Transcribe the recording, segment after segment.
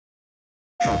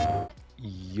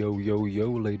Yo, yo,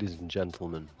 yo, ladies and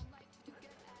gentlemen.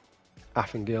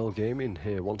 Affingale Gaming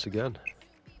here once again.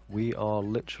 We are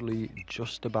literally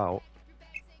just about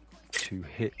to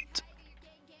hit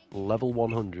level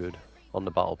 100 on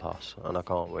the Battle Pass, and I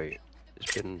can't wait.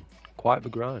 It's been quite the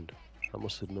grind, I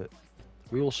must admit.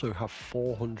 We also have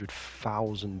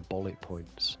 400,000 bullet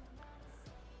points.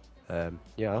 Yeah,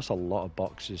 that's a lot of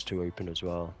boxes to open as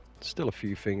well. Still a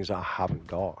few things I haven't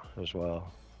got as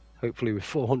well. Hopefully with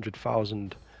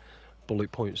 400,000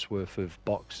 bullet points worth of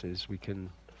boxes, we can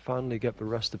finally get the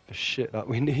rest of the shit that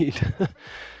we need.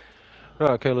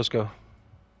 Right, okay, let's go.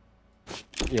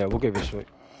 Yeah, we'll give this a week.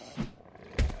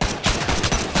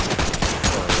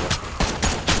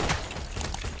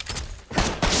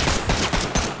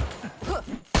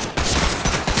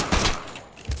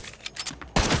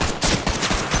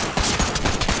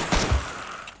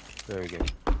 There we go.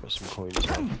 Got some coins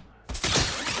out.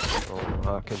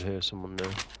 Oh, I can hear someone there.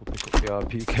 We'll pick up the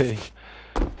RPK.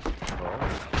 Oh.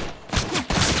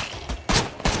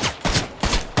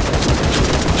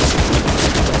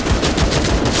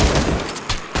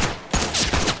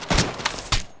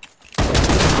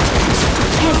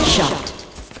 Headshot.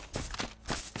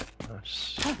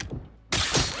 Nice.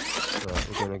 Right,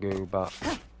 we're gonna go back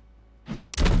for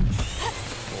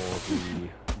the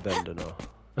vendor now.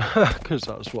 Because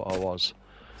that's what I was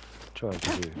trying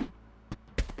to do.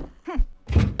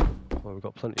 Well, we've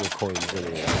got plenty of coins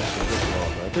in here.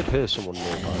 So I did hear someone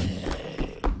nearby.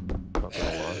 Not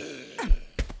gonna lie.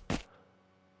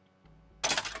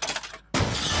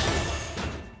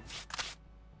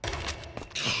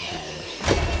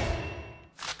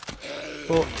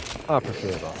 But I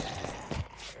prefer that.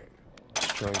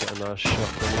 Let's try and get a nice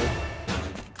shot on it.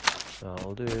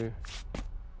 That'll do.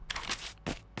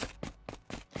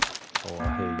 Oh, I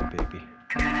hear you, baby.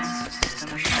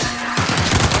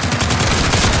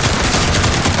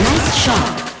 Nice shot.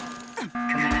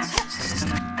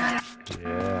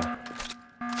 Yeah.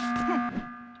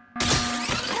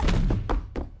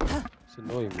 It's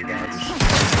annoying me that I just...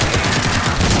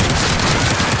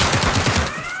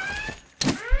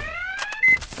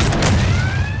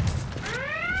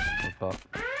 But...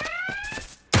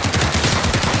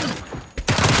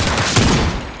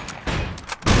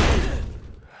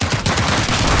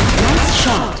 Nice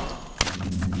shot.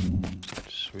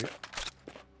 Sweet.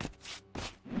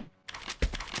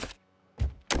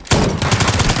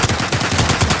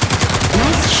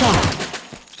 Nice shot.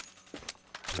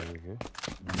 There we go.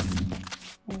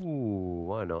 Ooh,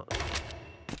 why not?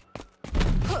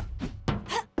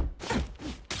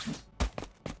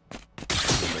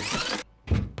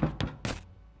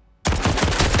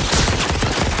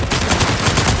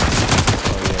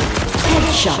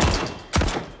 Headshot.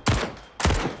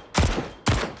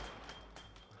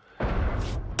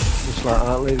 Just like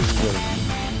that, ladies and gentlemen.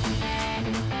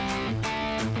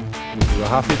 We'll do a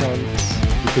happy dance,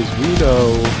 because we know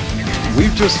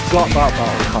we've just got that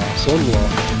battle pass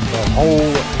unlocked.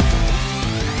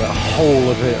 The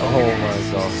whole of it. Oh my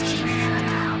gosh.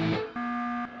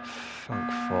 Thank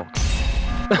fuck.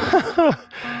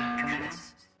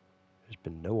 There's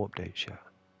been no updates yet.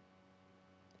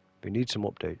 We need some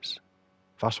updates.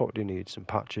 That's what we need, some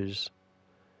patches.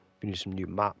 We need some new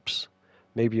maps.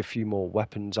 Maybe a few more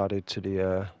weapons added to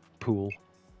the pool.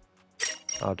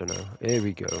 I don't know. Here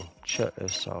we go. Check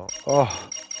this out. Oh.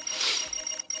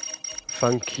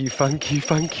 Thank you, thank you,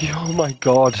 thank you. Oh my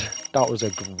god. That was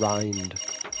a grind.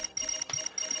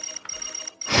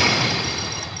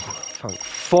 Thank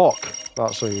fuck.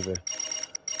 That's over.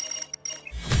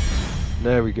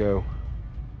 There we go.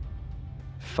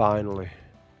 Finally.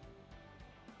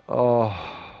 Oh,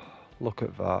 look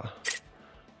at that.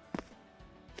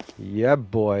 Yeah,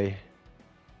 boy.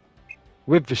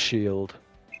 With the shield.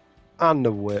 And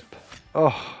the whip.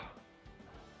 Oh.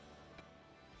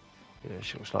 Yeah,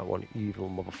 she looks like one evil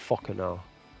motherfucker now.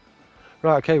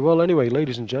 Right, okay, well anyway,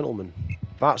 ladies and gentlemen.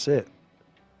 That's it.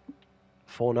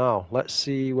 For now. Let's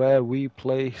see where we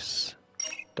place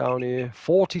down here.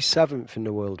 47th in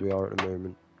the world we are at the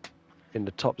moment. In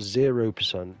the top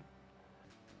 0%.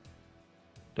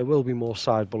 There will be more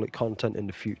side bullet content in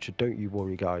the future, don't you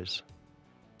worry guys.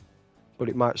 But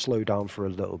it might slow down for a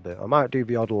little bit. I might do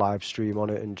the odd live stream on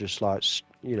it and just like,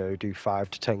 you know, do 5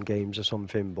 to 10 games or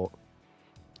something, but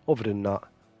other than that,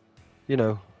 you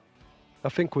know, I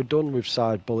think we're done with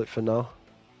side bullet for now.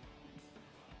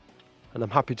 And I'm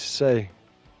happy to say,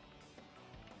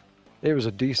 it was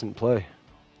a decent play.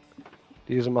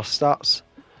 These are my stats.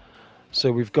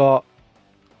 So we've got...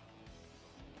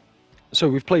 So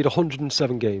we've played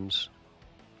 107 games.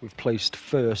 We've placed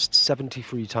first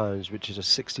 73 times, which is a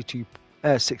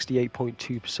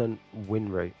 68.2% win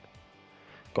rate.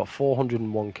 Got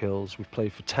 401 kills. We've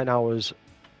played for 10 hours,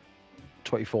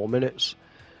 24 minutes.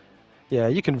 Yeah,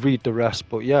 you can read the rest,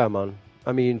 but yeah, man.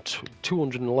 I mean,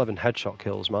 211 headshot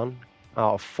kills, man,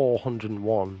 out of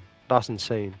 401. That's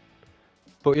insane.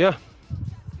 But yeah,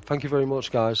 thank you very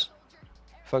much, guys.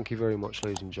 Thank you very much,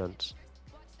 ladies and gents.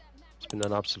 It's been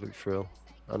an absolute thrill.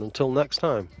 And until next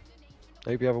time,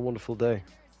 I hope you have a wonderful day.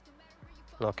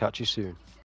 And I'll catch you soon.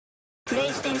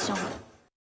 PlayStation